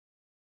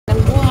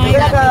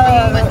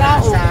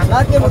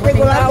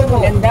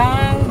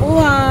Magandang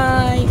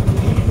buhay.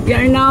 We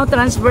are now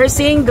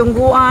transversing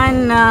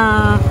Dungoan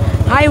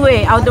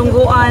highway,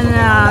 Dungoan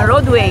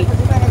roadway.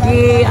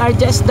 We are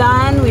just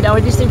done with our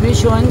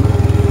distribution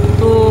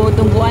to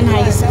Dungoan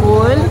High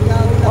School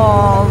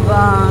of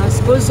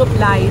school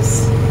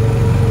supplies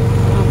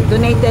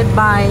donated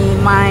by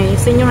my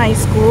senior high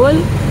school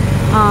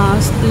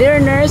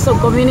learners of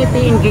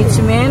community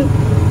engagement,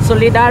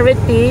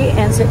 solidarity,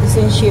 and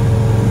citizenship.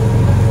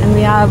 And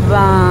we have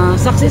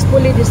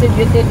successfully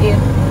distributed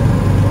it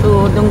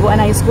to Dungoan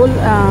High School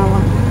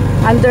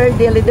under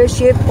the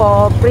leadership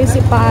of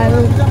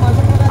Principal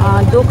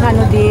Duke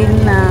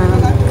Hanudin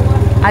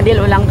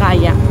Adil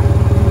Ulangkaya.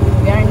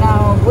 We are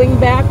now going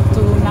back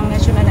to Nang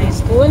National High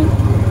School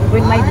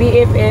with my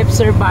BFF,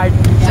 Sir Bart.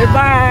 Sir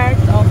Bart,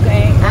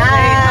 okay.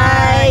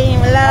 Hi,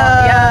 hello.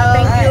 Yeah,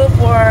 thank you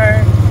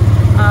for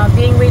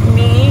being with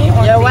me.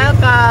 You're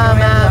welcome.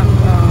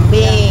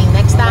 Being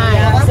next time.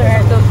 Yeah,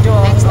 Sir Tokyo.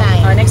 Next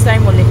time. Next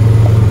time ulit.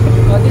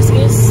 So this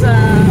is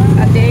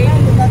a day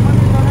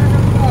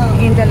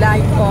in the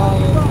life of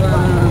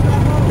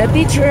the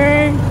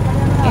teacher,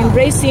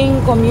 embracing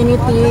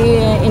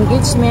community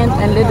engagement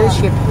and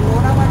leadership,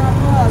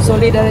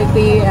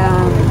 solidarity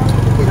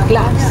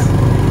class.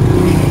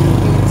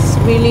 It's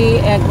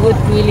really a good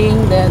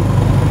feeling that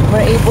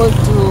we're able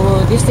to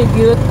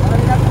distribute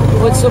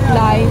food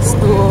supplies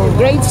to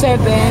grade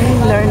 7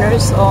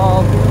 learners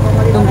of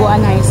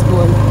Dungoan High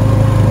School.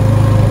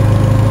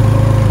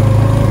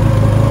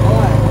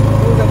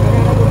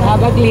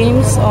 Have a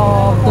glimpse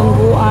of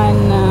Dungoan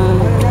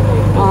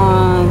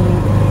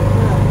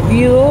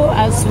view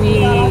as we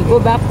go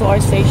back to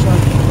our station.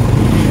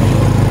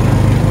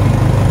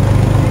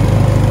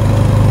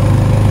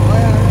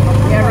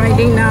 We are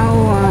riding now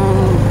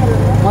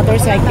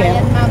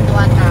motorcycle.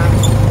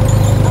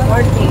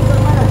 40.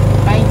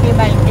 20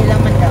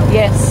 lang man daw.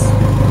 Yes.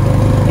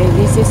 Okay,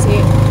 this is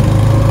it.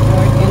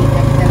 40.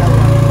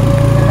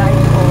 The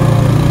life of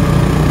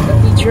the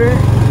teacher.